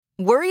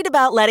Worried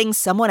about letting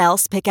someone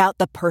else pick out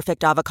the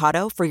perfect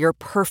avocado for your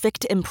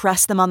perfect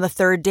impress them on the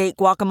third date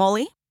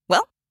guacamole?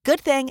 Well, good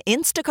thing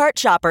Instacart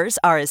shoppers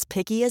are as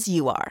picky as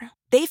you are.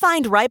 They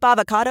find ripe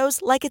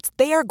avocados like it's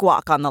their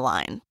guac on the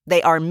line.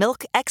 They are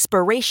milk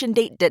expiration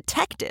date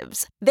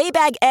detectives. They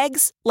bag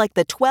eggs like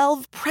the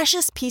 12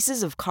 precious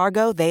pieces of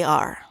cargo they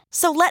are.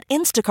 So let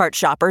Instacart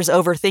shoppers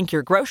overthink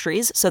your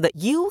groceries so that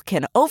you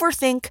can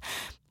overthink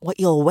what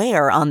you'll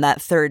wear on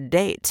that third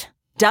date.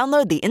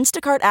 Download the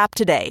Instacart app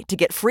today to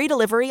get free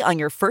delivery on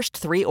your first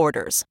 3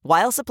 orders,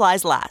 while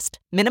supplies last.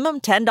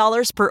 Minimum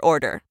 $10 per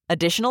order.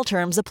 Additional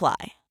terms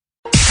apply.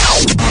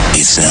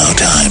 It's now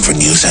time for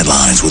news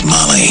headlines with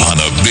Molly on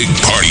the Big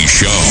Party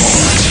Show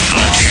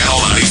on Channel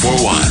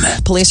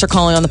 94.1. Police are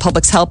calling on the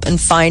public's help in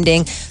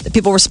finding the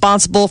people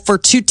responsible for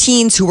 2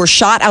 teens who were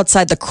shot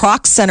outside the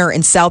Kroc Center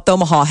in South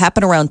Omaha.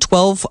 Happened around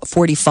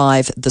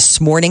 12:45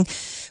 this morning.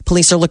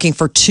 Police are looking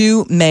for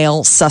 2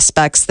 male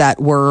suspects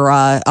that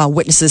were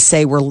witnesses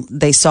say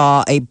they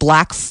saw a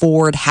black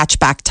Ford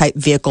hatchback type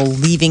vehicle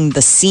leaving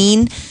the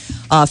scene.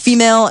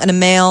 Female and a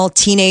male,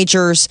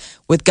 teenagers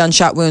with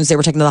gunshot wounds. They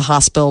were taken to the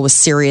hospital with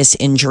serious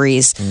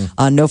injuries.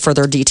 No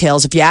further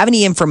details. If you have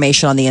any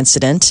information on the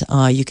incident,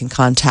 you can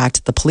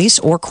contact the police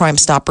or Crime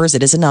Stoppers.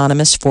 It is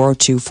anonymous,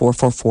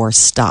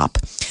 402-444-STOP.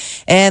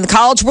 And the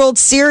College World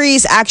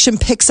Series action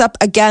picks up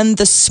again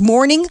this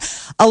morning,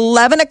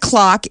 11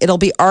 o'clock. It'll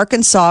be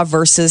Arkansas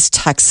versus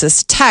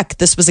Texas Tech.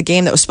 This was a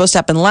game that was supposed to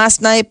happen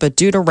last night, but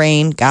due to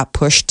rain, got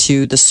pushed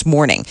to this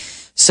morning.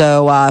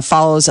 So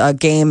follows a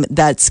game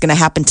that's going to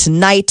happen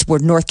tonight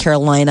with North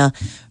Carolina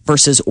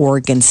versus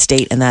Oregon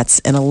State, and that's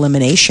an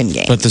elimination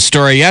game. But the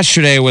story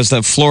yesterday was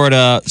that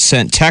Florida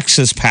sent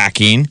Texas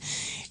packing,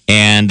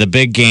 and the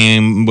big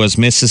game was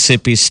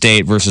Mississippi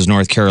State versus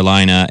North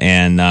Carolina,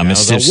 and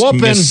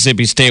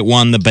Mississippi State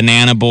won. The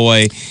Banana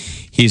Boy,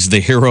 he's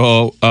the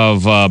hero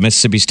of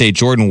Mississippi State,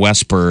 Jordan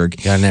Westberg.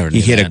 He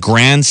hit a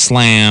grand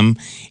slam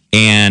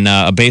and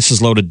a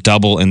bases loaded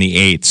double in the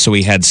 8th. So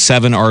he had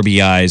 7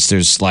 RBIs.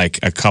 There's like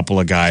a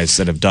couple of guys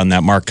that have done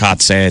that. Mark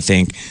Kotze, I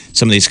think.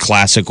 Some of these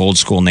classic old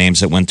school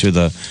names that went through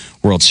the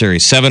World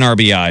Series. 7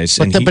 RBIs.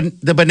 But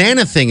the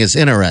banana thing is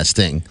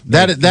interesting.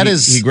 That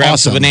is He grabbed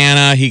awesome. a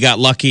banana. He got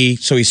lucky.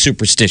 So he's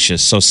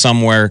superstitious. So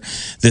somewhere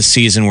this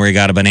season where he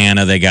got a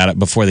banana, they got it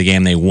before the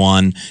game, they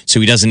won. So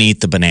he doesn't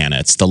eat the banana.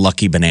 It's the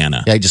lucky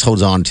banana. Yeah, he just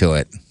holds on to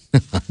it.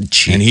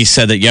 And he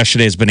said that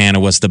yesterday's banana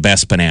was the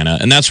best banana.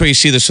 And that's where you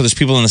see this. So there's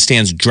people in the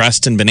stands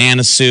dressed in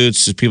banana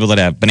suits. There's people that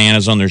have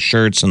bananas on their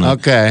shirts. And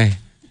okay.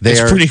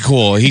 It's pretty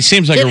cool. He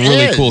seems like a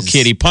really is. cool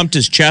kid. He pumped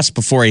his chest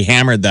before he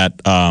hammered that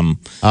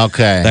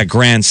that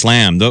grand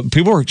slam.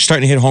 People are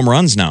starting to hit home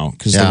runs now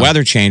because the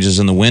weather changes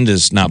and the wind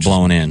is not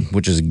blowing in.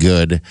 Which is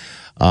good.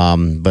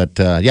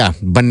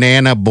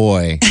 Banana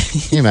Boy.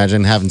 Can you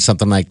imagine having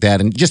something like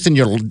that and just in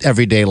your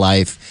everyday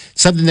life,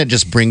 something that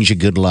just brings you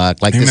good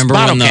luck, like I this remember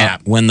bottle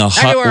cap. when the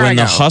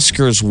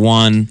Huskers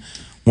won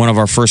one of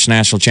our first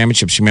national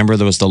championships. You remember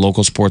there was the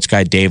local sports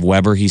guy Dave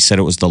Weber. He said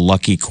it was the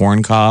lucky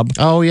corn cob.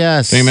 Oh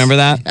yes, do you remember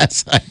that?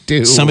 Yes, I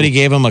do. Somebody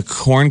gave him a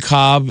corn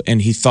cob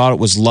and he thought it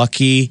was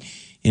lucky,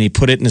 and he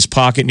put it in his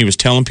pocket and he was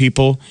telling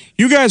people,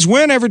 "You guys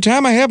win every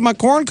time I have my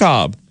corn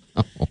cob."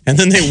 And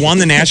then they won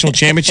the national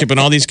championship, and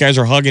all these guys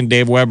are hugging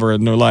Dave Weber,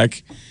 and they're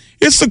like,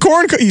 "It's the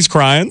corn cob." He's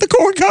crying, "The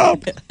corn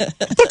cob.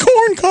 The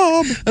corn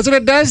cob." That's what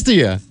it does to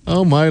you.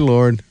 Oh, my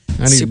Lord.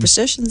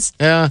 Superstitions.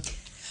 Yeah.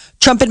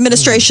 Trump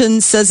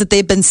administration says that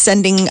they've been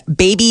sending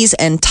babies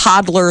and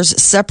toddlers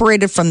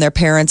separated from their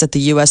parents at the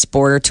U.S.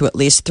 border to at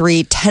least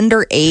 3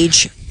 tender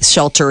age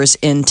shelters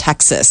in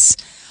Texas.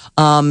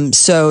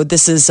 So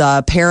this is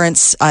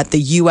parents at the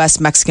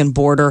U.S.-Mexican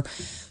border.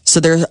 So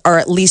there are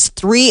at least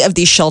 3 of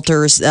these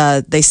shelters.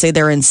 They say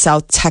they're in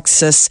South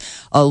Texas.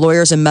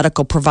 Lawyers and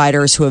medical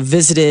providers who have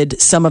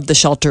visited some of the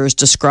shelters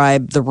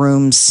describe the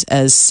rooms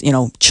as,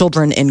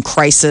 children in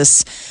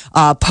crisis.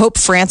 Pope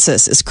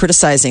Francis is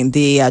criticizing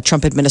the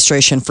Trump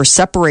administration for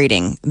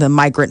separating the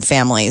migrant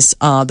families.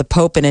 The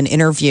Pope, in an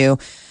interview,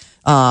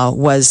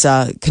 was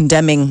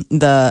condemning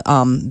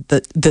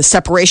the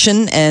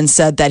separation and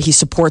said that he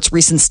supports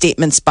recent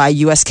statements by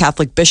U.S.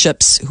 Catholic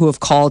bishops who have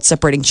called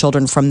separating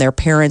children from their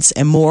parents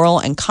immoral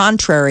and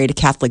contrary to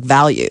Catholic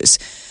values.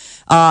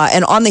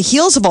 And on the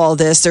heels of all of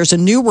this, there's a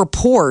new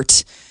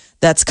report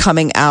that's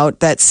coming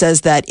out that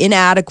says that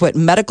inadequate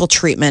medical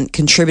treatment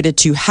contributed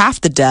to half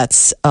the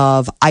deaths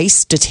of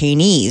ICE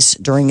detainees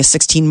during a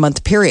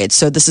 16-month period.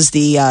 So this is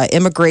the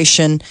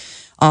immigration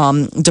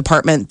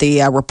department.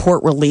 The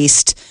report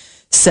released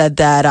said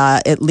that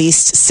at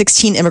least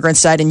 16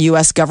 immigrants died in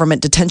U.S.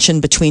 government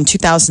detention between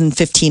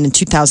 2015 and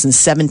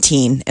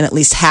 2017, and at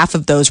least half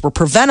of those were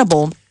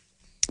preventable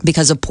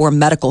because of poor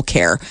medical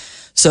care.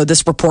 So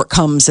this report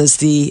comes as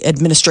the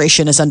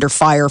administration is under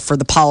fire for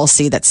the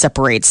policy that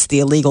separates the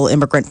illegal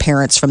immigrant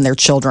parents from their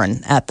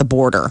children at the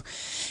border.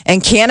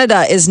 And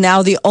Canada is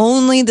now the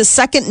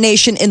second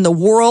nation in the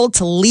world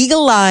to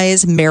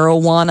legalize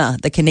marijuana.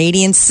 The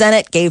Canadian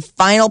Senate gave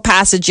final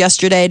passage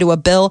yesterday to a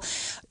bill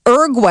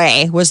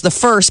Uruguay was the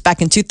first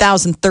back in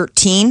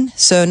 2013.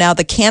 So now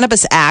the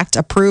Cannabis Act,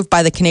 approved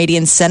by the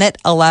Canadian Senate,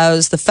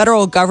 allows the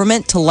federal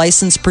government to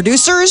license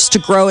producers to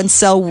grow and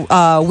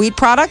sell weed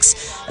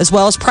products, as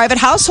well as private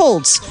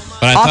households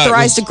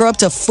authorized to grow up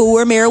to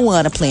 4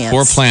 marijuana plants.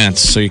 4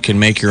 plants, so you can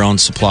make your own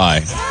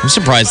supply. I'm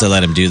surprised they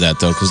let him do that,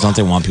 though, because don't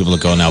they want people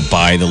to go now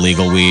buy the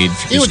legal weed?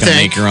 You're just going to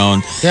make your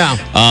own. Yeah.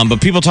 But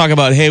people talk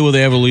about, hey, will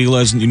they ever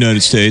legalize in the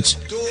United States?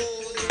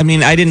 I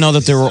mean, I didn't know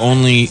that there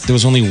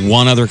was only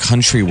one other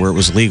country where it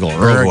was legal.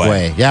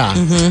 Uruguay. Yeah.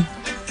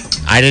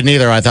 Mm-hmm. I didn't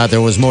either. I thought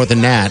there was more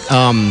than that.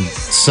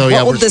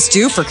 What will this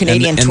do for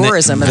Canadian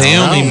tourism? They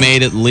only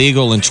made it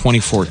legal in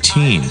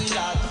 2014.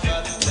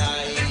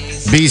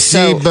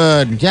 BC,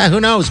 but yeah, who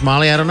knows,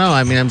 Molly? I don't know.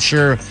 I mean, I'm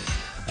sure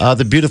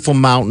the beautiful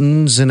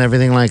mountains and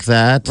everything like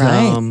that.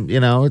 Right.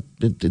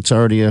 It's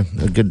already a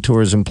good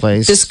tourism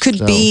place. This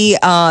could be.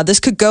 This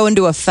could go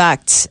into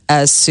effect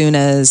as soon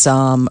as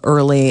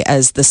early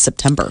as this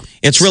September.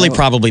 It's really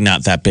probably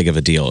not that big of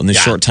a deal. In the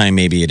short time,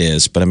 maybe it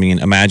is. But I mean,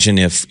 imagine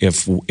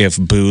if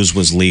booze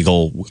was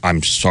legal.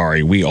 I'm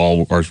sorry, we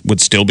all would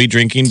still be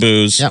drinking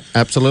booze. Yep,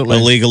 absolutely.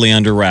 Illegally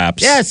under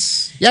wraps.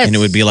 Yes. And it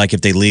would be like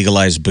if they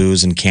legalized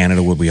booze in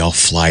Canada, would we all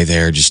fly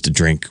there just to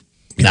drink?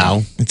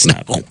 No. It's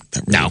not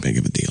that really big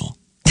of a deal.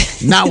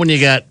 Not when you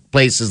got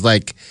places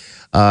like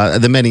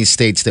the many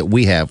states that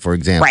we have, for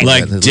example.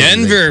 Right. Like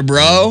Denver,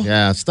 bro.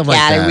 Yeah, stuff like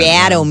that.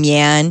 Colorado,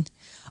 man.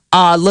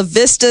 La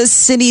Vista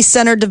City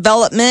Center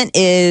development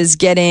is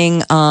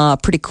getting a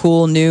pretty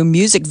cool new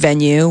music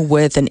venue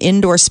with an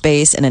indoor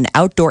space and an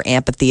outdoor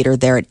amphitheater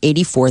there at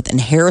 84th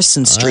and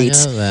Harrison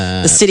Streets.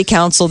 The city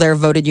council there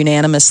voted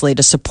unanimously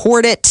to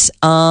support it.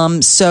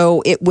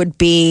 So it would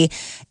be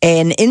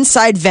an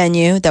inside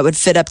venue that would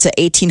fit up to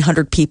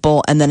 1,800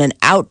 people, and then an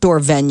outdoor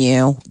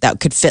venue that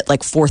could fit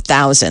like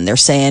 4,000. They're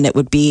saying it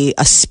would be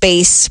a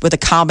space with a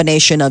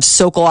combination of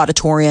Sokol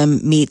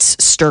Auditorium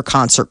meets Stir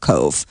Concert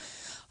Cove.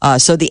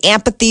 So the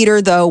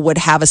amphitheater, though, would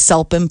have a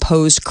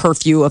self-imposed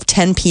curfew of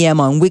 10 p.m.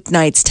 on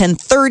weeknights,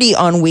 10:30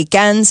 on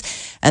weekends,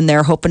 and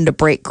they're hoping to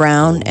break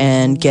ground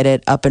and get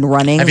it up and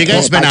running. Have you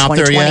guys been out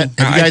there yet?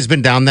 Have you guys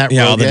been down that road?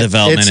 Yeah, all the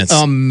development.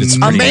 It's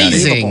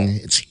amazing.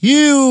 It's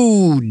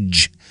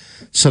huge.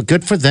 So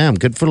good for them.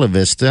 Good for La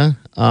Vista.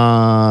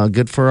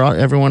 Good for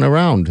everyone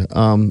around.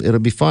 It'll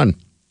be fun.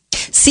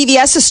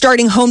 CVS is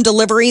starting home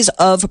deliveries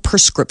of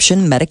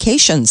prescription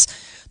medications.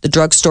 The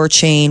drugstore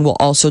chain will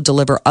also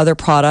deliver other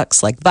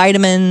products like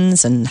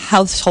vitamins and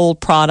household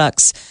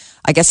products.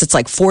 I guess it's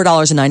like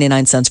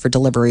 $4.99 for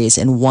deliveries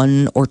in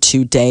 1 or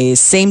 2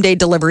 days. Same-day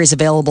delivery is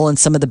available in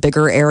some of the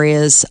bigger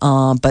areas,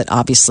 but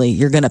obviously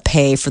you're going to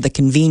pay for the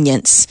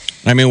convenience.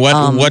 I mean,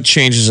 what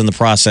changes in the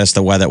process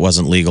why that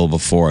wasn't legal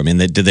before? I mean,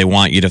 did they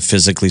want you to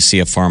physically see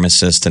a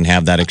pharmacist and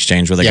have that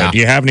exchange where they go, do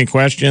you have any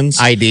questions?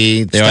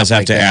 ID. They always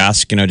have to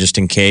ask, just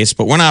in case.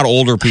 But we're not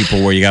older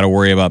people where you got to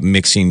worry about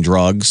mixing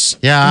drugs.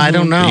 Yeah, I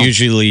don't know.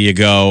 Usually you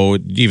go,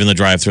 even the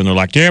drive-thru, and they're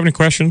like, do you have any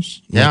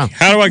questions? Yeah. Like,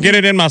 how do I get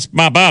it in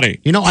my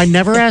body? I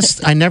never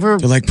asked. They're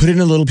like, put in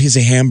a little piece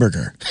of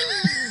hamburger.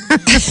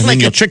 And then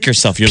you'll trick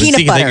yourself. You're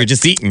thinking that you're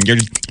just eating. What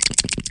did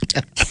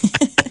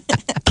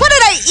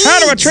I eat? How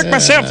do I trick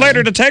myself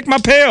later to take my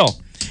pill?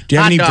 Do you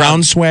have any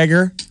brown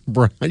swagger?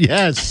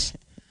 Yes.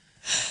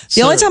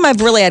 The only time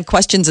I've really had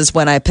questions is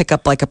when I pick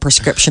up like a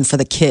prescription for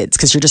the kids,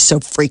 because you're just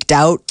so freaked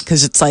out,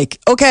 because it's like,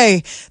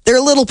 okay,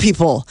 they're little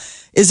people.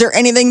 Is there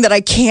anything that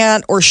I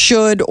can't or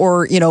should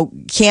or,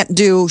 can't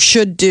do,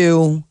 should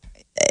do?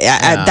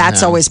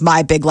 That's always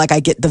my big, I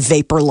get the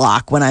vapor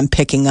lock when I'm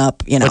picking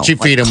up, What you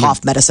feed them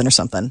cough medicine or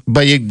something.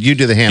 But you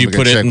do the hamburger.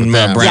 You put it in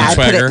brown swagger. I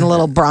put it in a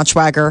little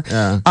Braunschweiger.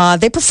 Yeah.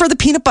 They prefer the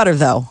peanut butter,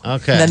 though.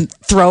 Okay. And then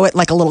throw it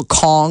like a little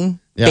Kong,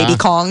 baby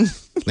Kong.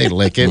 They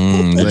lick it.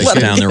 They sit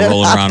down there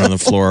rolling around on the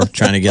floor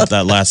trying to get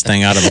that last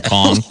thing out of the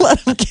Kong.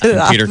 Let them get it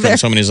out Peter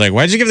comes home and he's like,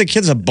 why'd you give the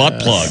kids a butt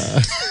plug?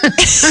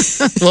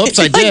 Whoops,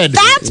 I did.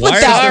 That's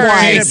what that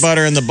was. Peanut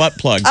butter in the butt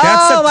plug.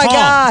 That's Oh, my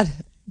God.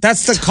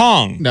 That's the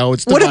Kong. No,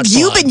 it's the What butt have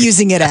you plug. been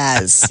using it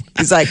as?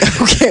 He's like,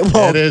 okay,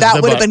 well, that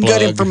would have been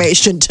good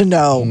information to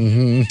know.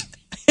 Mm-hmm.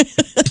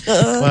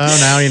 Well,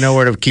 now you know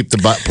where to keep the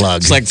butt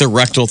plug. It's like the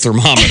rectal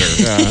thermometer.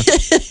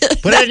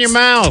 Put it in your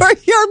mouth. For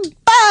your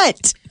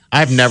butt.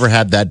 I've never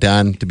had that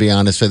done, to be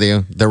honest with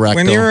you. The rectal.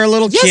 When you were a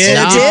little Yes, kid,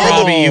 you did.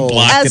 probably you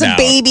blocked As it a out.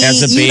 baby,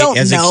 you don't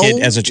as know. a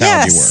kid, as a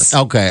child, Yes. you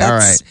were. Okay, all right.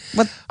 That's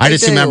what I they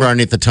just do. remember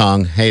underneath the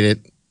tongue.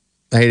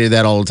 I hated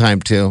that all the time,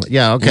 too.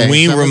 Yeah, okay.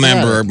 We Some of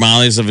remember, that.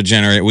 Molly's of a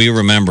generation, we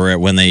remember it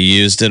when they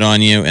used it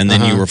on you, and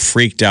then you were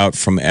freaked out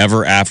from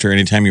ever after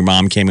anytime your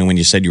mom came in when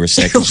you said you were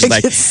sick. She's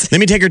like, let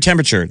me take your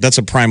temperature. That's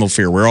a primal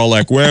fear. We're all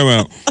like, wait a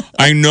minute.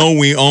 I know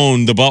we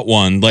own the butt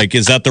one. Like,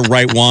 is that the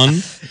right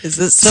one? Is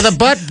this So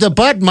the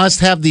butt must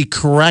have the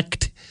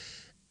correct,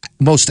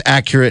 most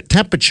accurate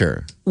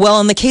temperature.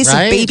 Well, in the case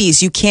Right? of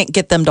babies, you can't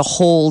get them to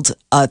hold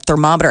a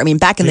thermometer. I mean,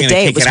 back in They're the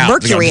day, gonna it was kick it out.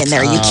 mercury They're in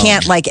there. gonna- You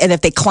can't and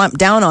if they clamp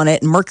down on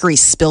it and mercury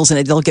spills in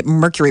it, they'll get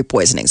mercury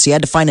poisoning. So you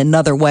had to find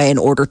another way in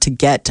order to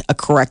get a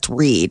correct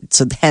read.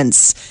 So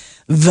hence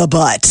the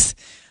butt.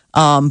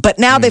 But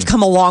now they've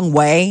come a long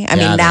way. I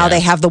mean, now they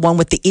have the one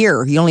with the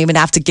ear. You don't even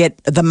have to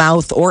get the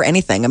mouth or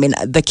anything. I mean,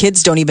 the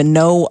kids don't even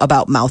know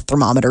about mouth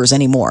thermometers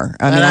anymore.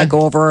 I mean, I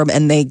go over them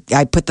and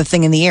I put the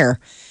thing in the ear.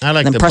 I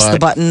like and then press the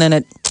button and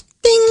it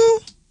ding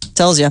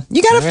tells you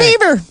got a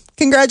fever.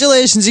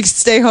 Congratulations, you can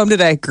stay home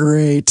today.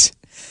 Great.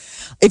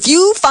 If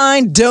you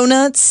find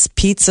donuts,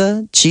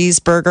 pizza,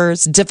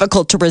 cheeseburgers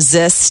difficult to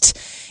resist,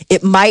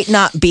 it might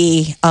not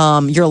be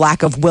your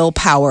lack of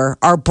willpower.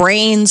 Our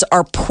brains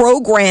are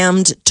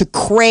programmed to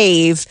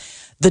crave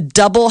the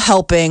double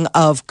helping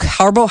of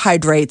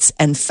carbohydrates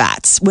and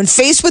fats. When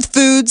faced with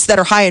foods that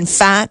are high in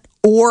fat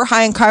or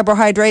high in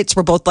carbohydrates,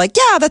 we're both like,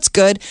 yeah, that's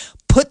good.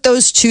 Put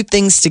those two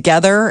things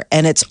together,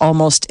 and it's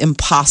almost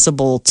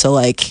impossible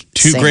to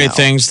two great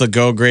things that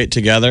go great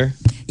together.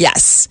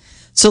 Yes.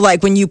 So,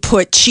 when you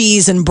put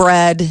cheese and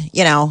bread,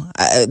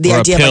 the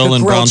idea of a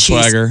grilled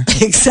cheese.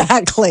 Braunschweiger.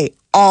 Exactly.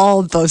 All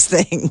of those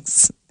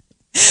things.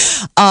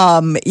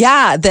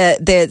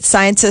 The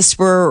scientists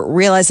were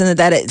realizing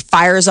that it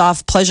fires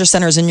off pleasure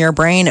centers in your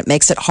brain. It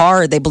makes it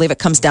hard. They believe it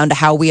comes down to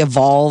how we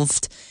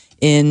evolved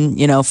in,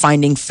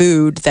 finding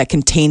food that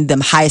contained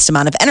the highest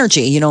amount of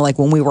energy.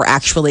 When we were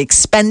actually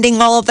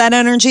expending all of that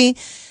energy.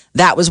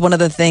 That was one of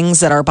the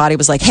things that our body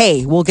was like,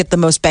 hey, we'll get the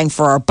most bang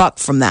for our buck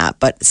from that.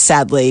 But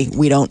sadly,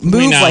 we don't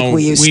move like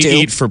we used to. We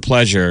eat for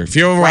pleasure. If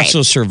you ever watch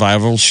those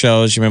survival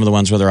shows, you remember the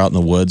ones where they're out in the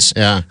woods?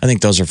 Yeah. I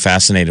think those are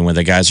fascinating where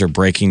the guys are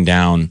breaking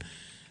down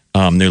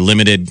their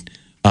limited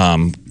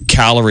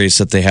calories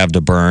that they have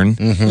to burn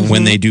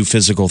when they do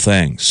physical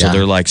things. So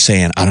they're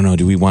saying, I don't know,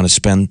 do we want to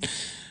spend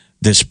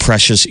this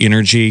precious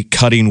energy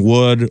cutting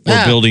wood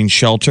or building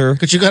shelter?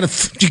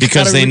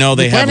 Because they know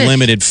they have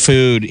limited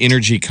food,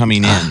 energy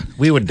coming in.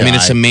 We would die. I mean,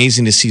 it's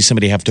amazing to see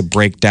somebody have to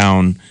break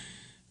down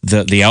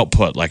the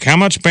output. How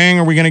much bang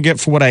are we going to get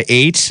for what I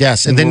ate?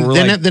 Yes, and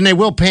then they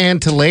will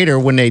pan to later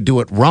when they do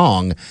it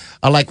wrong.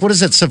 What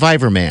is it,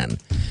 Survivor Man?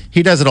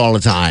 He does it all the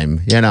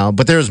time,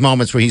 But there's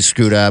moments where he's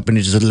screwed up and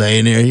he's just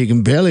laying there. He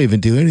can barely even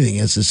do anything. He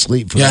has to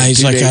sleep for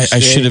he's 2 days I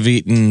should have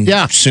eaten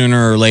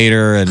sooner or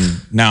later, and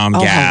now I'm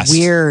gassed. How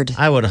weird.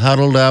 I would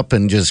huddle up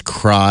and just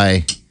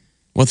cry.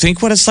 Well,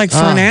 think what it's like for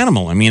an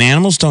animal. I mean,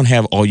 animals don't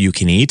have all you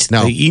can eat.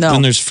 No. They eat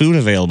when there's food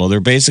available. They're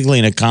basically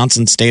in a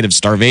constant state of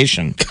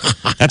starvation.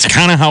 That's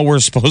kind of how we're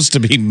supposed to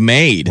be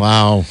made.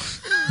 Wow.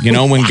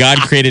 When God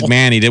created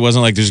man, it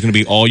wasn't like there's going to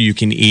be all you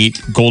can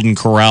eat golden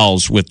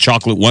corrals with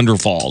chocolate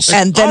wonderfalls.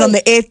 And then on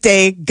the 8th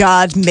day,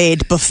 God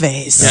made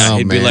buffets. Yeah,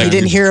 he'd be like, you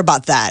didn't hear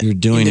about that. You're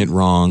doing it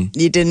wrong.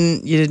 You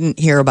didn't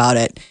hear about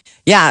it.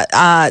 Yeah,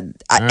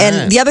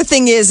 and the other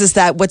thing is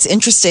that what's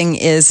interesting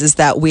is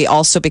that we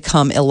also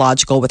become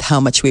illogical with how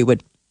much we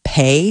would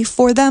pay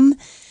for them.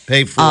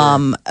 Pay for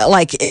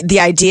the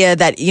idea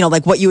that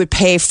what you would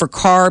pay for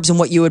carbs and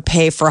what you would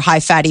pay for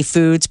high fatty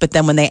foods, but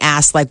then when they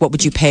asked what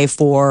would you pay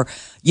for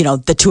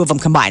the two of them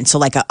combined,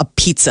 so a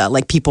pizza,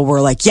 people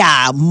were like,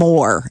 yeah,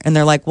 more, and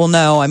they're like, well,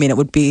 no, I mean it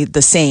would be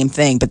the same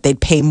thing, but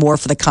they'd pay more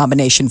for the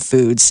combination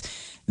foods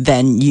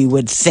than you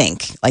would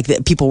think.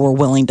 That people were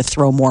willing to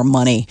throw more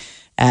money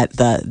at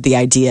the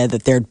idea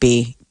that there'd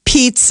be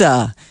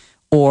pizza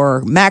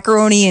or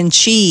macaroni and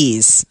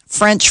cheese,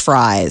 French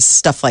fries,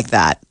 stuff like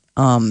that.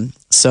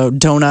 So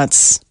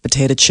donuts,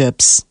 potato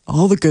chips,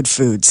 all the good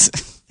foods.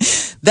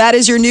 That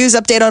is your news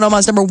update on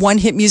Omaha's #1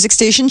 hit music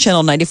station,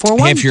 Channel 94.1.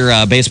 Hey, if you're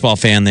a baseball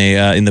fan,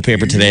 they in the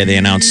paper today, they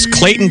announced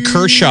Clayton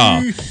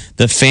Kershaw,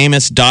 the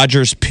famous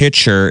Dodgers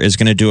pitcher, is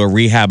going to do a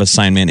rehab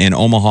assignment in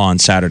Omaha on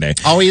Saturday.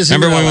 Oh, he is.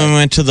 Remember when we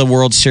went to the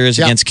World Series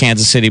against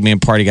Kansas City? Me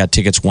and Party got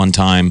tickets one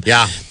time.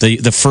 Yeah.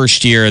 The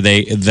first year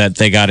they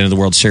got into the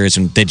World Series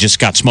and they just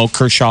got smoked.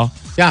 Kershaw.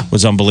 Yeah.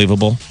 Was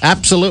unbelievable.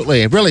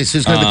 Absolutely. Really? So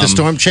he's going to be the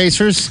Storm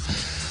Chasers?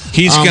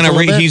 He's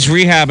he's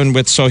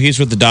rehabbing he's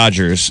with the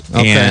Dodgers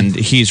and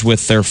he's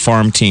with their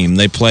farm team.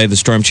 They play the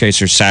Storm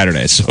Chasers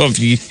Saturday. So if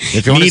you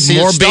need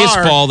more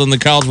baseball than the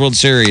College World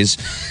Series,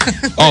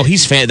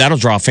 that'll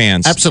draw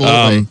fans.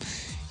 Absolutely.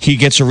 He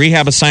gets a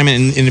rehab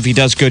assignment, and if he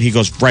does good, he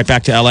goes right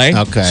back to LA.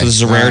 Okay. So this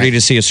is a rarity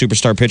to see a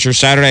superstar pitcher.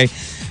 Saturday,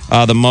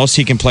 the most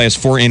he can play is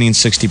 4 innings,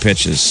 60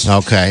 pitches.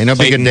 Okay, and it'll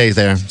be a good day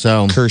there.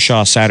 So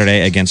Kershaw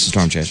Saturday against the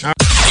Storm Chasers.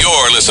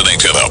 You're listening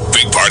to the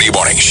Big Party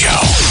Morning Show.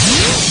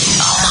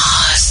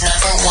 Omaha's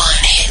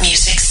 #1 hit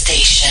music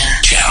station.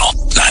 Channel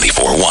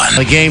 94.1.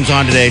 The game's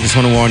on today. Just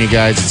want to warn you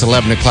guys. It's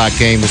 11 o'clock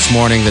game this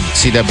morning. The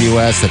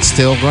CWS, that's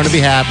still going to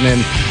be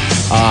happening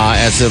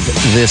as of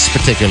this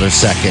particular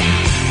second.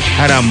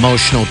 I had an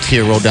emotional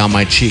tear roll down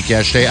my cheek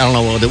yesterday. I don't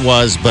know what it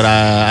was, but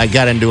I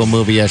got into a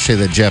movie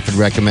yesterday that Jeff had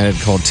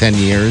recommended called 10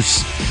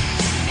 Years.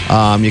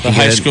 You can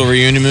high school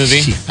reunion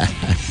movie?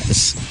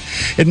 Yes.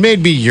 It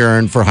made me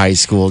yearn for high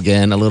school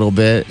again a little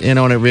bit, and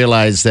I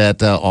realized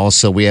that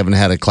also we haven't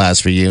had a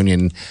class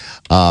reunion.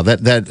 I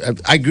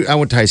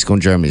went to high school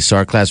in Germany, so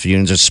our class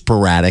reunions are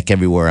sporadic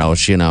everywhere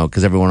else,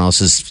 because everyone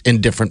else is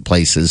in different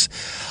places.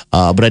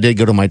 But I did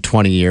go to my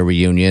 20-year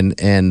reunion,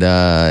 and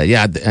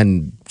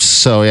and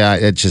So yeah,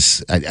 it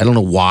just I don't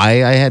know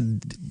why I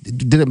had.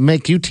 Did it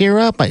make you tear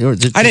up? I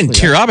didn't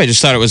tear up. I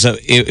just thought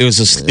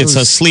it's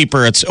a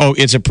sleeper.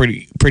 It's a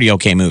pretty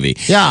okay movie.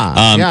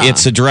 Yeah,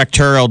 It's a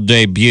directorial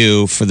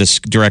debut for this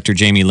director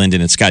Jamie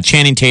Linden. It's got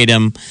Channing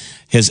Tatum,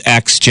 his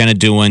ex Jenna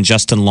Dewan,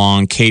 Justin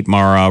Long, Kate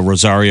Mara,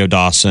 Rosario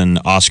Dawson,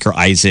 Oscar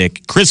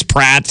Isaac, Chris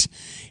Pratt.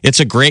 It's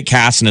a great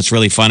cast and it's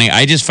really funny.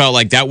 I just felt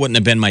like that wouldn't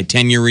have been my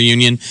 10-year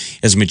reunion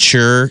as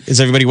mature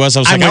as everybody was. I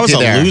was like, I was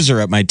a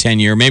loser at my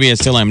 10-year. Maybe I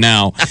still am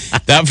now.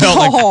 That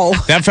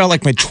felt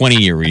like my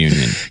 20-year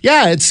reunion.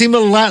 Yeah, it seemed a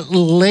lot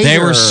later. They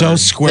were so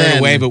squared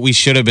away, but we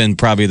should have been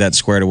probably that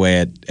squared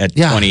away at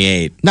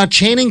 28. Now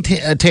Channing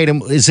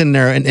Tatum is in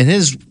there, and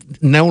his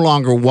no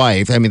longer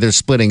wife. I mean, they're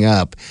splitting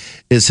up.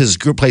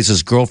 Plays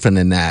his girlfriend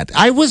in that.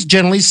 I was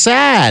generally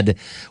sad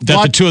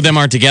that the two of them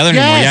aren't together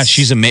anymore. Yes.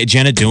 Yeah, she's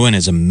Jenna Dewan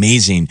is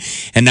amazing,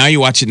 and now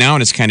you watch it now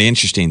and it's kind of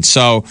interesting.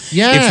 So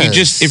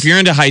if you're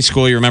into high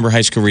school, you remember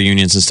high school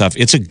reunions and stuff.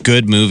 It's a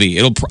good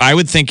movie. I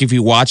would think if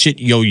you watch it,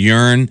 you'll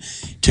yearn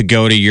to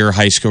go to your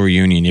high school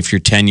reunion if you're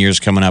 10 years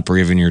coming up or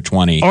even you're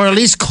 20, or at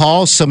least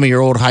call some of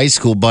your old high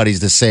school buddies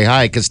to say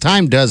hi because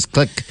time does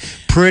click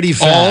pretty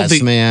fast. All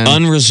the man.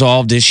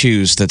 unresolved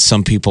issues that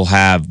some people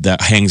have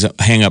that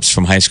hang-ups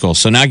from high school.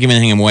 So not giving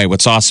anything away.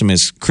 What's awesome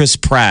is Chris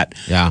Pratt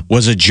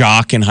was a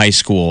jock in high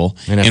school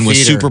and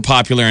was super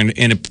popular and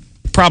it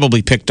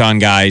probably picked on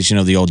guys,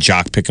 the old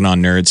jock picking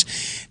on nerds.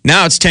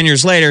 Now it's 10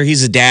 years later.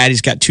 He's a dad.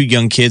 He's got 2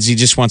 young kids. He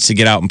just wants to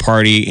get out and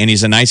party. And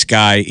he's a nice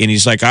guy. And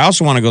he's like, I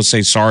also want to go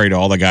say sorry to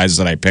all the guys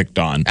that I picked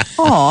on.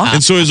 Aww.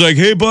 And so he's like,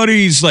 hey,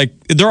 buddy. He's like,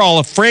 they're all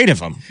afraid of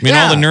him. All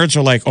the nerds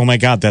are like, oh, my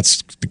God,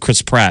 that's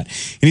Chris Pratt.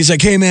 And he's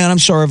like, hey, man, I'm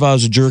sorry if I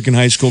was a jerk in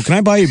high school. Can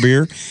I buy you a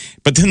beer?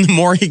 But then the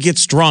more he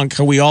gets drunk,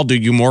 how we all do,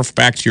 you morph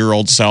back to your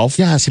old self.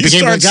 Yes, he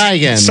became a guy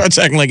again. Starts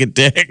acting like a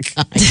dick.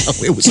 I know,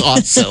 it was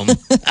awesome.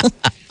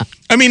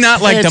 I mean,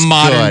 not like the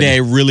modern day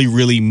really,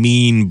 really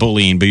mean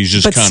bullying, but he's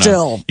just kind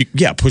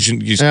of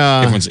pushing.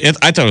 I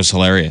thought it was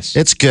hilarious.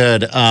 It's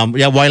good.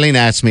 Wileen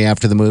asked me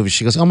after the movie.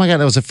 She goes, "Oh my God,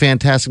 that was a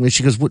fantastic movie."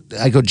 She goes,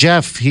 "I go,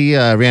 Jeff. He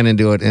ran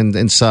into it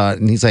and saw it,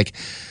 and he's like."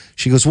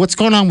 She goes, what's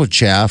going on with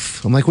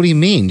Jeff? I'm like, what do you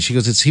mean? She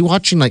goes, is he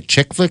watching like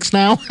chick flicks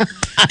now?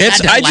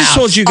 I just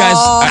told you guys,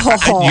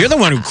 you're the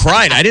one who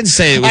cried. I didn't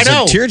say it was a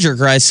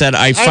tearjerker. I said,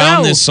 I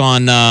found this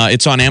on,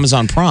 it's on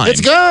Amazon Prime.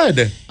 It's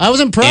good. I was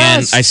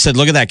impressed. And I said,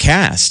 look at that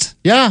cast.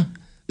 Yeah.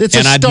 It's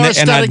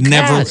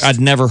I'd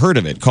never heard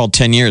of it. Called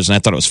 10 Years, and I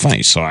thought it was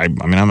funny. So I'm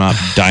not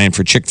dying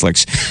for chick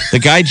flicks. The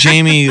guy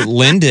Jamie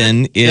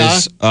Linden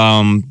is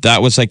that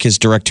was like his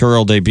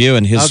directorial debut,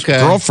 and his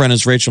girlfriend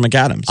is Rachel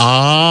McAdams.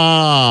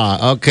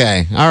 Ah,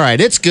 okay, all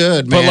right, it's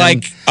good, man. But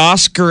like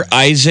Oscar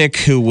Isaac,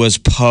 who was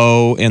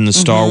Poe in the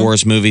Star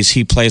Wars movies,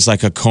 he plays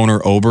like a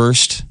Conor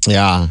Oberst.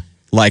 Yeah.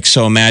 Like,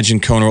 so imagine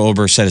Conor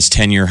Oberst at his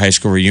 10-year high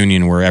school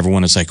reunion where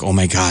everyone is like, oh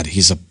my God,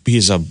 he's a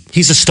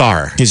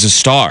star. He's a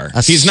star.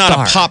 He's not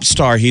a pop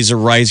star. He's a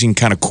rising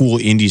kind of cool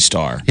indie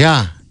star.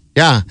 Yeah.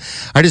 Yeah.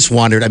 I just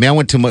wondered. I mean,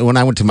 when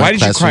I went to my Why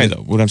did you cry,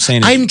 though? What I'm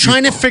saying is... I'm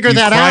trying to figure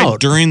that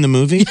out. During the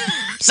movie?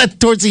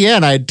 Towards the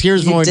end, I had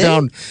tears going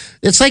down.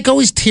 It's like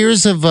always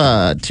tears of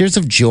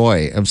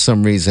joy of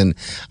some reason.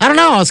 I don't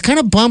know. I was kind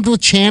of bummed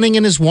with Channing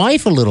and his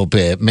wife a little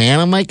bit, man.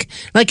 I'm like...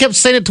 And I kept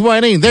saying it to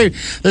Eileen. They're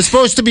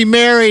supposed to be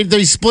married.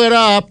 They split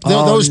up.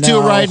 Those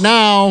two right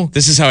now.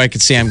 This is how I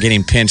could see I'm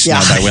getting pinched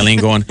now by Eileen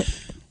going...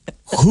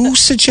 Who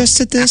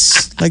suggested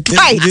this? Like,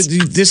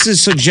 this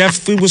is so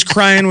Jeff was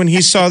crying when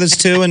he saw this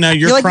too, and now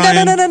you're like,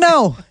 crying.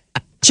 No.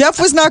 Jeff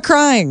was not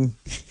crying.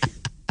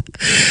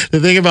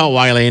 The thing about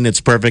Wileen, it's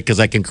perfect because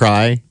I can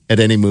cry at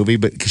any movie,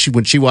 but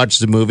when she watches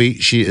the movie,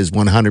 she is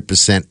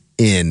 100%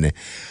 in.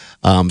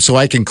 So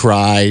I can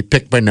cry,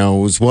 pick my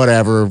nose,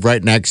 whatever,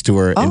 right next to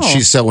her. And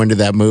she's so into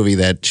that movie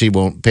that she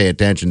won't pay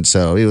attention.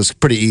 So it was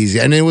pretty easy.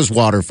 And it was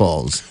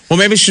waterfalls. Well,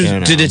 maybe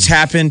did it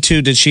tap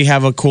into, did she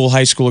have a cool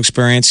high school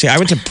experience? See, I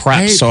went to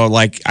prep, so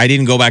like I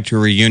didn't go back to a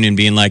reunion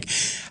being like,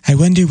 I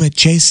wonder what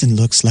Jason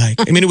looks like.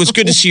 I mean, it was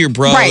good to see your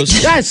bros. Right.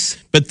 Yes.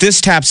 But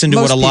this taps into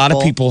what a lot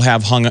of people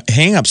have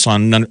hang-ups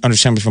on,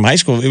 understanding from high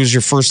school. It was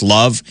your first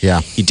love.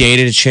 Yeah. You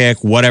dated a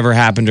chick, whatever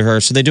happened to her.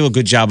 So they do a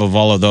good job of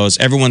all of those.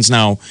 Everyone's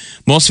now,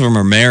 most of them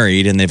are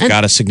married and they've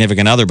got a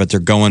significant other, but they're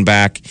going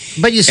back.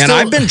 But you still... And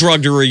I've been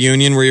drugged to a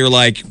reunion where you're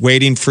like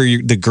waiting for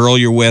the girl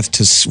you're with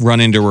to run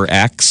into her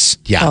ex.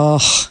 Yeah.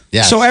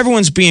 Yeah. So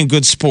everyone's being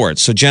good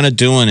sports. So Jenna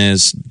Dewan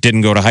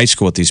didn't go to high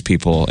school with these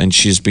people, and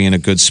she's being a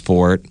good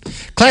sport.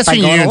 Class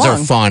reunions are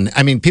fun.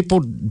 I mean,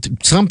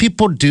 some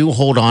people do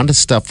hold on to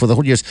stuff for the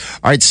whole years.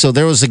 All right, so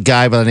there was a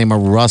guy by the name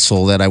of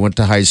Russell that I went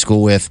to high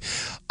school with.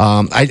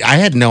 I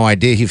had no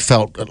idea he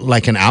felt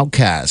like an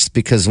outcast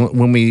because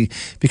when we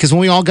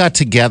all got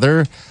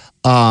together.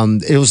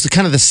 It was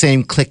kind of the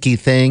same cliquey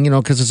thing,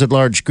 because there's a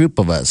large group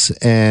of us.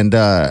 And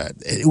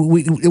it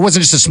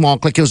wasn't just a small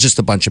clique, it was just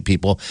a bunch of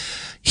people.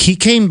 He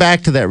came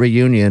back to that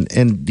reunion,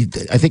 and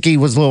I think he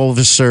was a little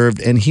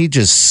overserved, and he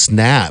just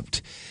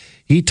snapped.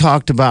 He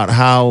talked about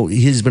how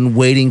he's been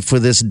waiting for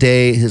this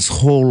day his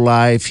whole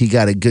life. He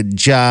got a good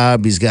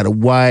job. He's got a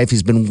wife.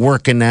 He's been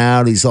working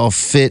out. He's all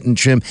fit and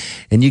trim.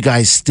 And you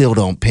guys still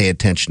don't pay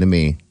attention to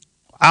me.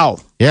 Ow.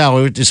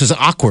 Yeah, this is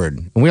awkward.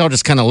 And we all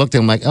just kind of looked at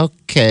him like,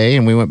 okay.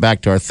 And we went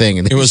back to our thing.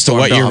 And it was the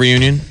what year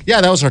reunion?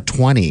 Yeah, that was our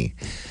 20.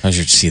 I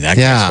should see that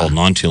guy's holding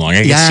on too long.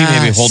 I can see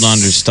maybe hold on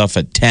to stuff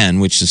at 10,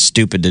 which is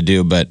stupid to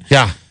do, but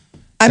yeah.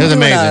 I'm doing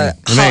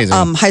amazing.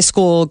 a high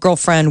school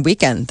girlfriend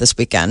weekend this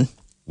weekend.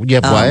 You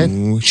have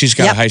what? She's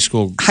got a high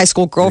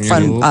school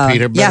girlfriend.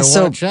 Peter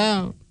better watch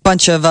out.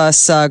 Bunch of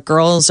us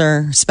girls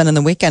are spending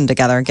the weekend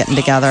together, getting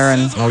together,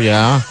 and oh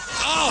yeah.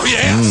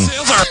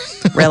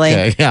 Really?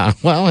 Okay, yeah.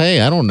 Well,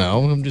 hey, I don't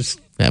know. I'm just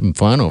having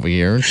fun over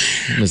here.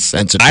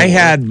 I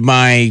had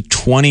my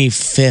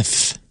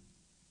 25th.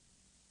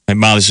 And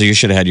Molly, so you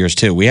should have had yours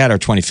too. We had our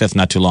 25th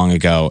not too long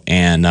ago,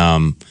 and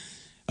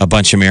a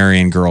bunch of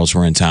Marion girls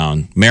were in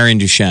town. Marion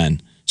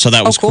Duchesne. So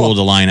that was cool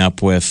to line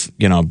up with,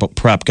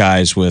 prep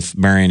guys with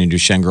Marion and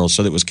Duchesne girls.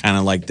 So that was kind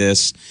of like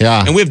this.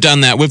 Yeah. And we've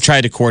done that. We've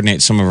tried to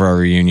coordinate some of our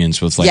reunions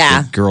with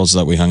the girls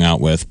that we hung out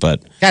with,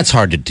 but that's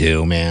hard to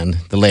do, man.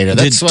 The later.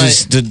 Did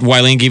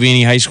Wileen give you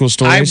any high school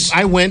stories?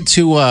 I went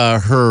to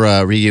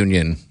her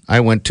reunion.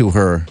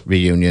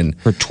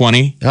 Her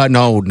 20?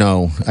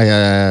 No.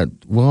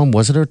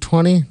 Was it her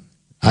 20?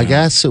 I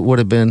guess it would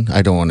have been.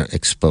 I don't want to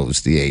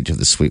expose the age of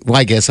the sweet. Well,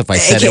 I guess if I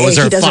said it was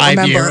her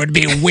 5 year, it would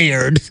be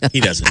weird.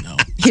 He doesn't know.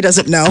 He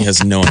doesn't know. He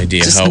has no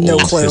idea how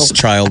old his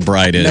child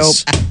bride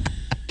is. Nope.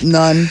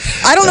 None.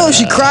 I don't know if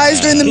she cries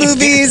during the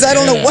movies. I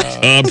don't know what.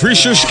 I'm pretty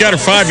sure she's got her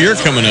 5 year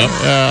coming up.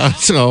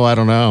 So I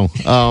don't know.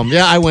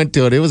 I went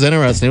to it. It was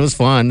interesting. It was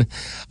fun.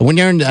 When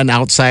you're an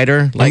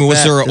outsider, like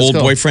was there an old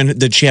boyfriend?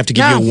 Did she have to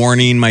give you a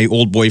warning? My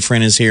old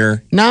boyfriend is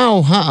here.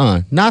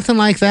 No, nothing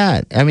like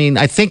that. I mean,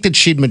 I think that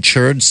she'd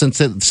matured since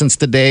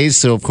the days.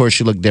 So of course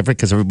she looked different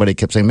because everybody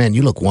kept saying, "Man,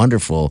 you look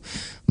wonderful."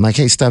 I'm like,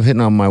 "Hey, stop hitting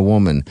on my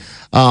woman."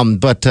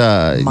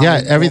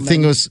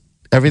 Everything was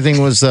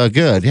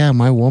good. Yeah,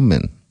 my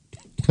woman.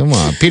 Come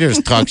on, Peter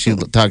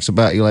talks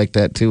about you like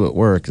that too at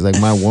work. It's like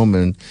my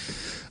woman.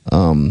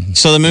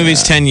 So the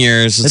movie's 10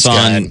 years. It's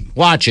on. Good.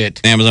 Watch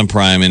it. Amazon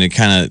Prime, and it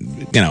kind of,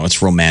 it's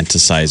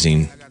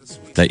romanticizing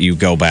that you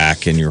go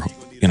back and you're,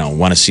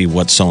 want to see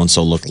what so and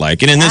so looked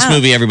like. And in this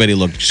movie, everybody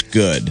looks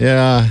good.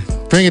 Yeah,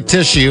 bring a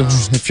tissue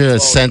if you're a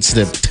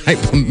sensitive type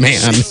of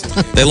man.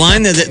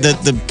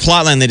 The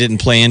plot line they didn't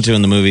play into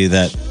in the movie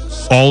that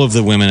all of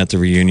the women at the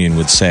reunion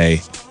would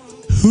say,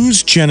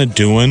 "Who's Jenna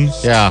doing?"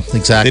 Yeah,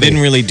 exactly. They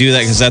didn't really do that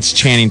because that's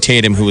Channing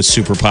Tatum, who was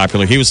super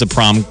popular. He was the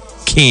prom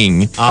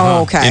king.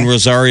 Oh, okay. And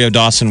Rosario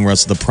Dawson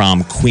was the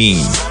prom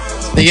queen.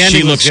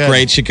 She looks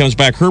great. She comes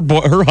back. Her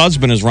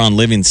husband is Ron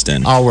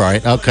Livingston. All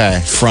right.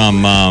 Okay.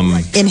 From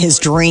In His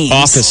Dreams.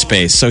 Office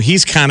Space. So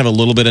he's kind of a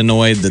little bit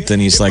annoyed that then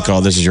he's like,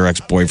 "Oh, this is your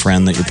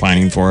ex-boyfriend that you're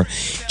pining for,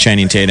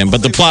 Channing Tatum."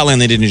 But the plot line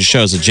they didn't just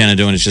show is that Jenna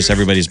doing is just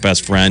everybody's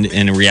best friend.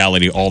 And in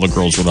reality, all the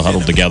girls would have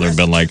huddled together and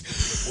been like,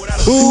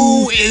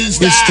 "Who is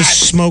that?" It's the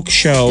smoke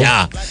show.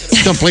 Yeah.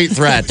 Complete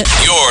threat.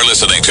 You're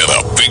listening to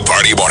the Big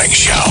Party Morning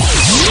Show.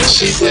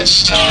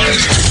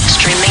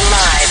 Streaming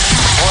live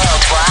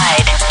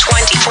worldwide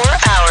 24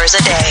 hours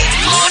a day.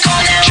 Log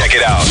on now. Check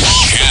it out.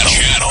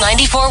 Channel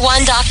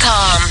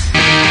 941.com.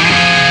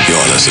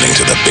 You're listening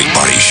to the Big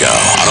Party Show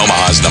on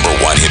Omaha's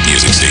 #1 hit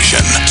music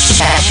station.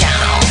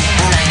 Channel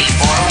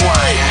 941.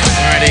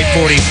 All right,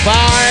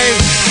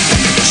 8:45.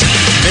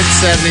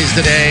 Mid-70s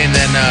today, and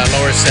then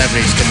lower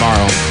 70s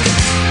tomorrow.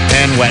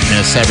 And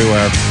wetness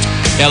everywhere.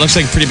 Yeah, it looks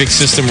like a pretty big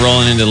system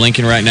rolling into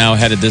Lincoln right now,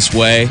 headed this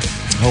way.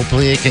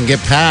 Hopefully it can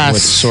get past.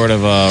 With sort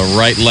of a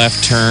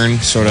right-left turn,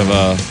 sort of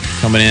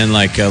coming in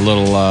like a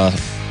little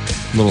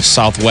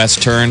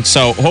southwest turn.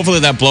 So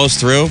hopefully that blows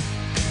through.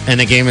 And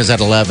the game is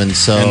at 11,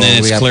 so and then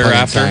it's clear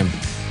after. All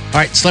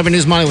right, Celebrity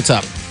News Money, what's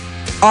up?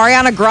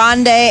 Ariana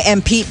Grande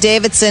and Pete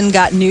Davidson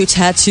got new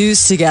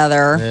tattoos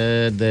together.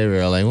 Did they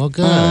really? Well,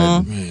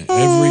 good.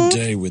 Every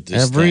day with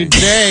this Every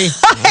thing. day.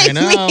 I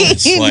know.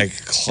 It's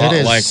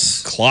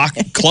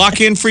like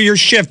clock in for your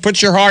shift.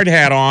 Put your hard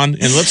hat on,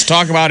 and let's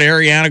talk about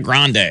Ariana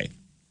Grande.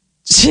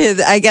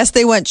 I guess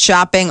they went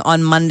shopping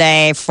on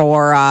Monday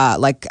for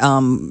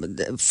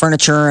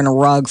furniture and a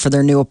rug for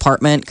their new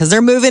apartment because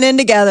they're moving in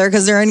together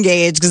because they're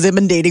engaged because they've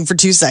been dating for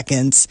 2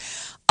 seconds.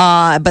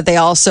 But they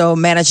also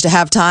managed to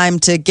have time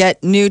to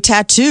get new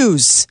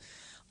tattoos.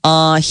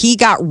 He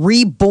got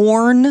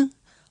reborn,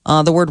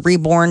 the word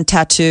reborn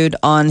tattooed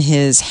on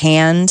his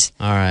hand.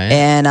 All right.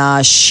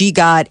 And she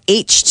got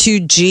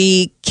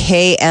H2GKMO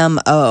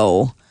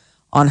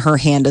on her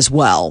hand as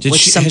well. Has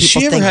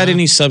she ever had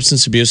any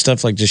substance abuse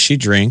stuff? Like, does she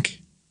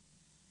drink?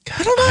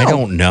 I don't know. I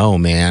don't know,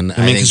 man.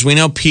 I mean, because we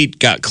know Pete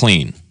got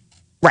clean.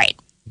 Right.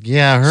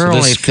 Yeah, her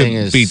only thing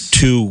is... be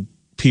two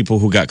people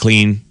who got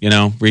clean,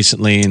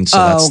 recently. And so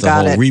that's the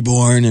whole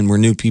reborn and we're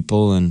new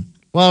people. And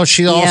well,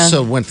 she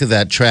also went through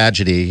that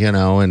tragedy,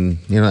 and,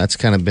 that's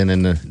kind of been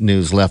in the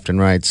news left and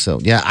right. So,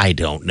 yeah, I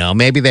don't know.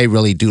 Maybe they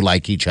really do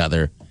like each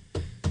other.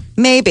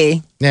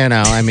 Maybe. You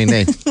know, I mean,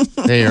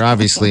 they are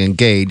obviously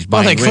engaged.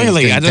 Well, they buying rings,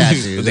 clearly, getting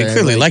tattoos. they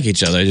clearly like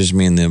each other. I just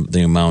mean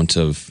the amount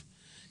of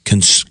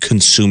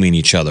consuming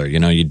each other. You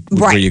know,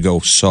 where you go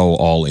so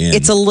all in.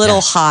 It's a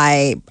little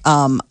high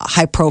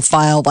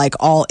profile, like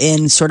all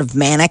in, sort of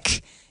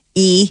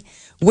manic-y,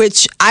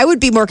 which I would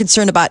be more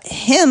concerned about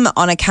him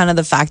on account of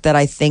the fact that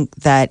I think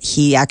that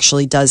he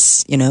actually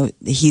does,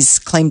 he's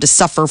claimed to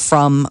suffer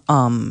from,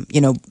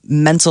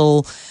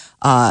 mental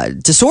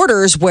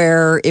disorders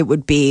where it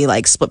would be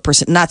like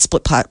not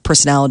split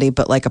personality,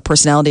 but like a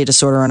personality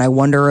disorder. And I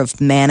wonder if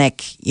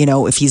manic,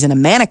 if he's in a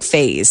manic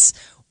phase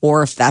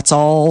or if that's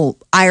all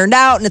ironed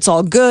out and it's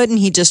all good and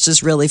he just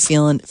is really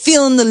feeling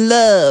the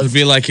love. It'd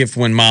be like if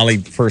when Molly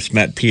first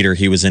met Peter,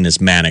 he was in his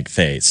manic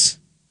phase.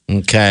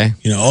 Okay.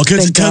 All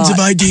kinds of tons of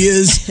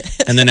ideas.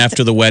 And then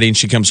after the wedding,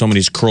 she comes home and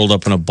he's curled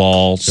up in a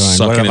ball,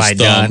 sucking his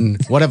thumb.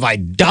 What have I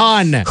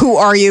done? Who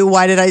are you?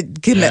 Why did I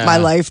commit my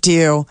life to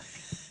you?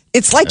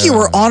 It's like you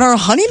were on our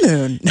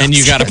honeymoon. And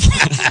you got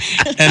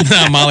to,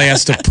 and Molly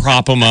has to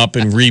prop him up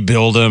and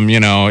rebuild him.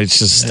 It's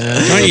just,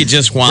 you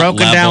just want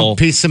broken level. down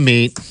piece of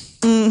meat.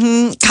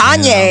 Mm-hmm.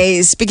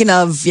 Kanye, speaking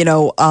of,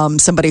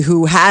 somebody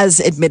who has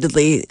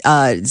admittedly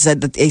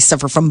said that they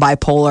suffer from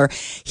bipolar,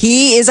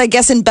 he is, I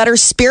guess, in better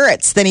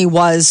spirits than he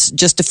was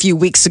just a few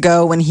weeks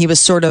ago when he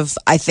was sort of,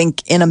 I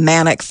think, in a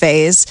manic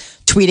phase,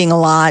 tweeting a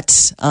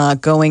lot,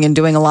 going and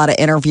doing a lot of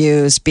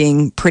interviews,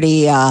 being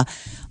pretty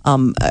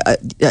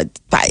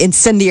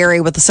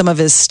incendiary with some of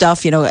his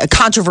stuff,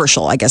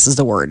 controversial, I guess is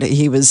the word.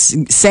 He was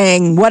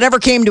saying whatever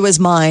came to his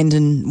mind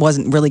and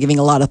wasn't really giving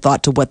a lot of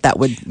thought to what that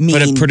would mean.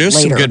 But it produced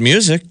later. some good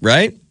music,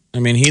 right? I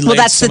mean, he laid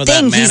that's some the of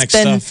thing. that manic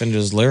stuff into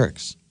his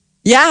lyrics.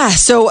 Yeah,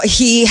 so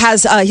he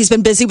has he's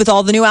been busy with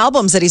all the new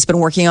albums that he's been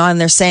working on.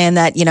 They're saying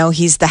that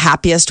he's the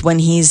happiest when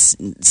he's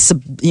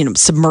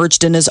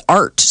submerged in his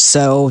art.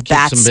 So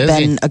that's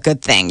been a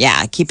good thing.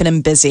 Yeah, keeping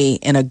him busy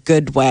in a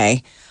good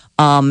way.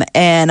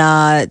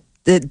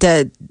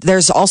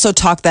 There's also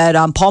talk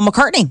that Paul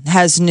McCartney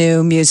has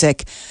new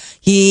music.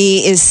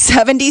 He is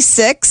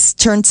 76,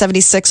 turned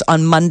 76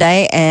 on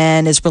Monday,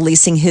 and is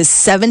releasing his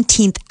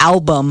 17th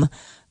album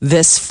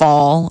this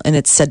fall, and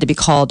it's said to be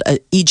called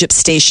Egypt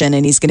Station,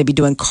 and he's going to be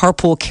doing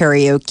carpool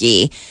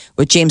karaoke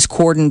with James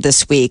Corden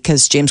this week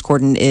because James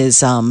Corden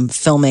is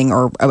filming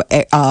or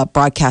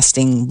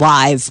broadcasting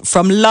live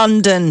from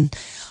London.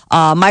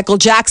 Michael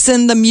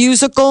Jackson, the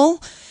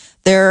musical.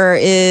 There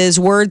is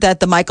word that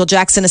the Michael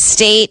Jackson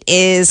estate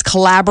is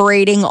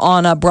collaborating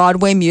on a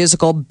Broadway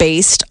musical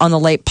based on the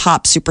late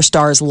pop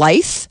superstar's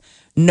life.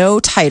 No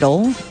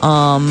title,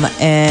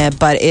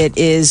 but it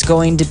is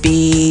going to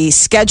be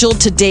scheduled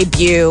to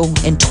debut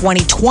in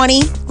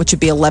 2020, which would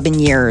be 11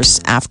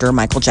 years after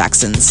Michael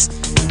Jackson's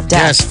death.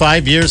 Yes,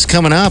 5 years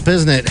coming up,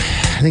 isn't it?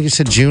 I think you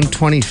said June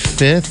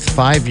 25th,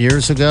 5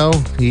 years ago.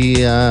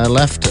 He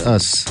left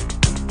us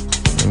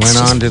and went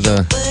on to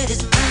the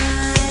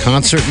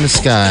concert in the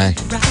sky.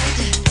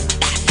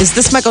 Is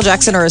this Michael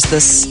Jackson or is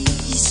this...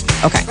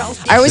 Okay.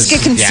 I always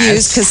get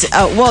confused because,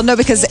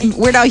 because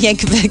Weird Al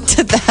Yankovic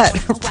did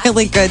that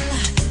really good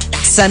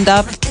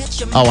send-up.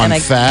 Oh, I'm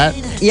fat?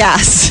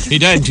 Yes. He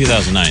died in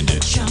 2009,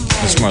 dude.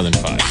 That's more than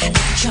 5.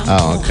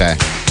 Oh, okay.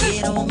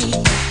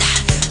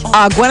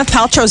 Gwyneth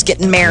Paltrow's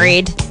getting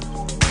married,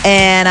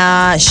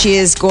 and she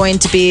is going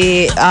to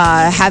be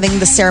having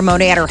the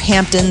ceremony at her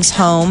Hamptons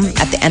home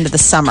at the end of the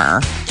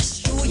summer.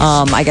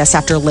 I guess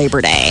after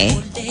Labor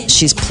Day.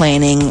 She's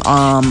planning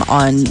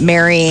on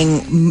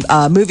marrying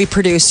movie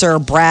producer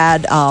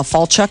Brad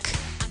Falchuk.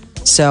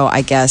 So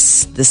I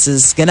guess this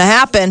is going to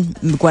happen.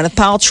 Gwyneth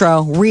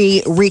Paltrow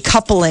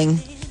recoupling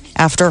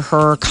after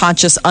her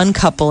conscious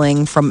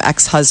uncoupling from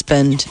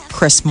ex-husband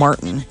Chris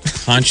Martin.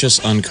 Conscious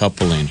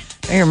uncoupling.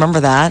 You remember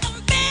that?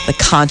 The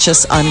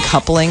conscious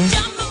uncoupling.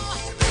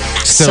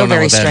 Still don't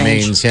know what that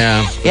means,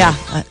 yeah.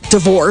 Yeah,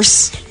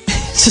 divorce.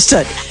 Just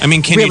can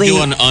you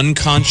do an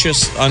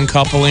unconscious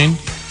uncoupling?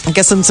 I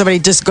guess when somebody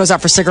just goes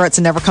out for cigarettes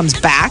and never comes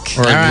back.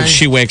 Or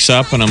she wakes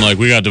up and I'm like,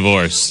 we got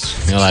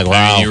divorced. You're like,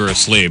 wow. You were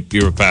asleep.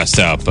 You were passed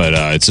out, but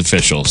it's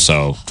official.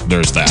 So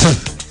there's that.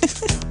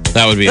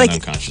 That would be an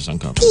unconscious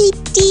uncoupling.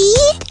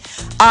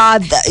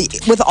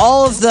 With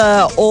all of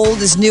the old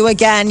is new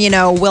again,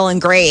 Will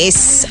and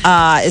Grace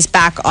is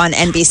back on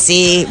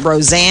NBC.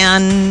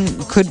 Roseanne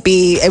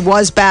it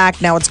was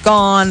back, now it's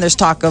gone. There's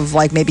talk of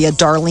maybe a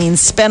Darlene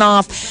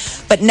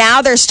spinoff. But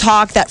now there's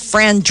talk that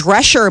Fran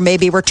Drescher may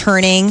be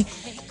returning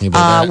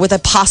with a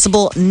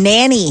possible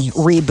Nanny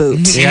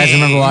reboot. You guys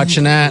remember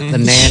watching that? The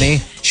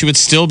Nanny? She would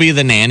still be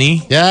the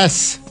nanny?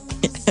 Yes.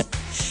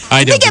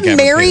 They get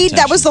married.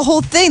 That was the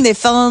whole thing. They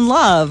fell in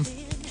love.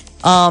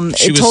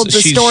 She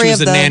was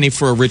the nanny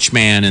for a rich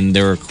man, and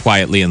they were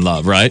quietly in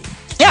love, right?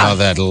 Yeah. Oh,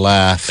 that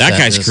laugh. That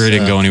guy's career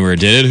didn't go anywhere,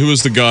 did it? Who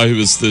was the guy who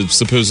was the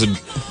supposed,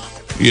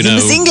 He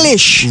was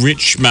English.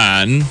 Rich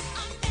man?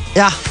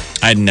 Yeah.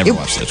 I'd never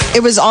watched that show.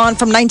 It was on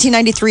from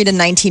 1993 to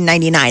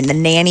 1999. The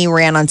Nanny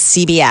ran on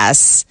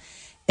CBS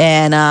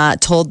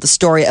and told the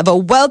story of a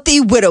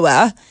wealthy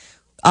widower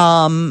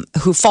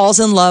who falls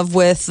in love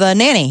with the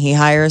nanny he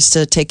hires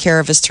to take care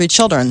of his 3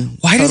 children.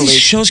 Why do these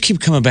shows keep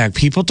coming back?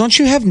 People, don't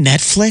you have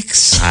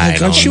Netflix?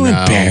 Aren't you know.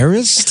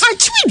 embarrassed?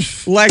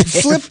 Like,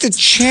 flip the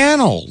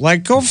channel.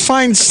 Like, go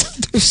find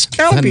something. There's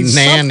gotta be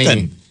nanny.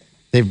 something.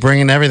 They're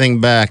bringing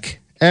everything back.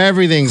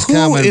 Everything's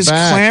coming back. Who is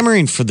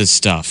clamoring for this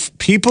stuff?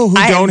 People who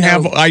don't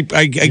have,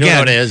 again, you know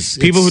what it is?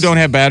 People who don't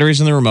have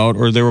batteries in the remote,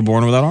 or they were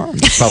born without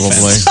arms.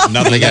 Probably.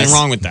 Nothing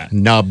wrong with that.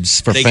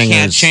 Nubs for They fingers.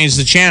 can't change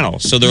the channel.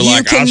 So they're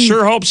I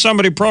sure hope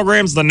somebody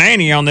programs the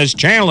nanny on this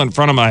channel in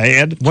front of my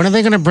head. When are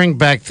they going to bring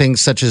back things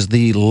such as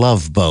the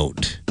Love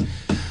Boat?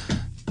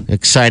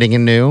 Exciting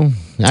and new.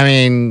 I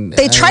mean,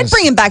 They tried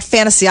bringing back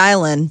Fantasy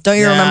Island. Don't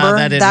you remember?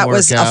 that didn't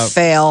was work a out.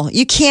 fail.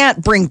 You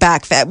can't bring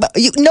back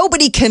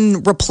nobody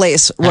can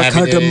replace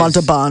Ricardo Days.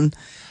 Montalban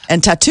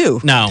and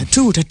Tattoo. No.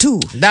 Tattoo.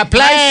 The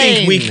plane.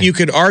 I think you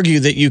could argue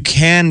that you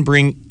can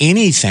bring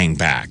anything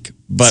back.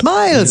 But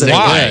Smiles.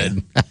 why?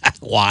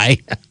 Why?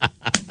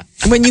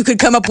 When you could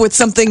come up with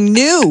something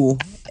new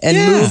and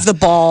move the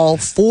ball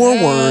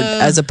forward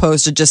as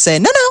opposed to just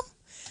saying, no,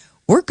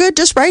 we're good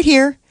just right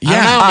here. I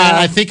don't know, man.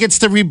 I think it's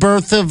the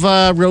rebirth of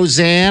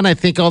Roseanne. I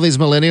think all these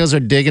millennials are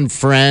digging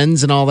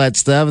Friends and all that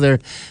stuff.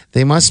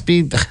 They must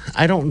be.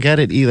 I don't get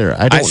it either.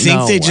 I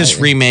think they just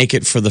remake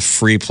it for the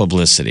free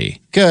publicity.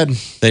 Good.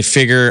 They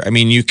figure,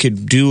 you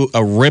could do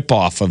a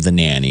ripoff of The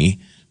Nanny,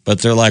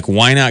 but they're like,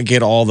 why not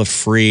get all the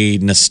free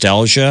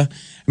nostalgia?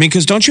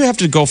 Because don't you have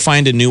to go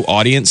find a new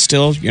audience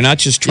still? You're not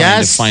just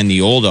trying to find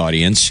the old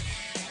audience.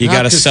 You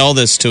got to sell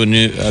this to a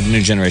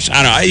new generation.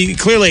 I don't know.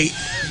 Clearly,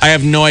 I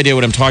have no idea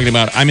what I'm talking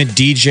about. I'm a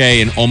DJ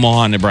in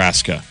Omaha,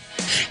 Nebraska.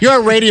 You're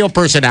a radio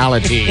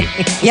personality.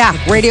 Yeah,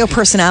 radio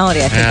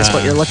personality, I think is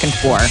what you're looking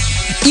for.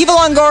 Eva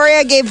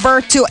Longoria gave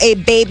birth to a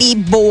baby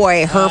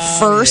boy, her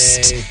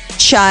first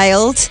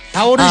child.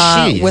 How old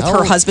is she? With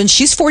her husband.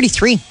 She's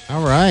 43.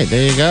 All right,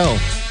 there you go.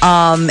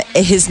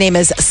 His name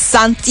is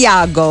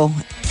Santiago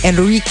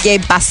Enrique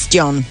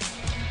Bastion.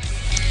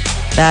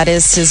 That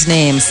is his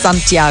name,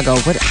 Santiago.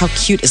 How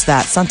cute is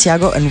that?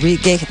 Santiago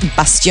Enrique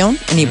Bastion.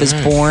 And he was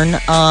born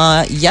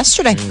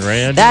yesterday.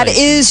 That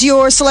is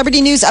your celebrity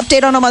news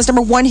update on Omaha's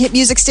 #1 hit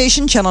music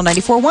station, Channel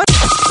 94.1.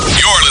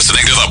 You're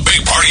listening to the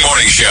Big Party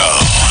Morning Show.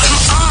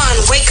 Come on,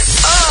 wake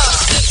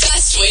up. The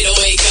best way to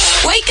wake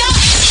up. Wake up.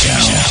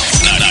 Channel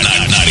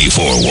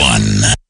 94.1.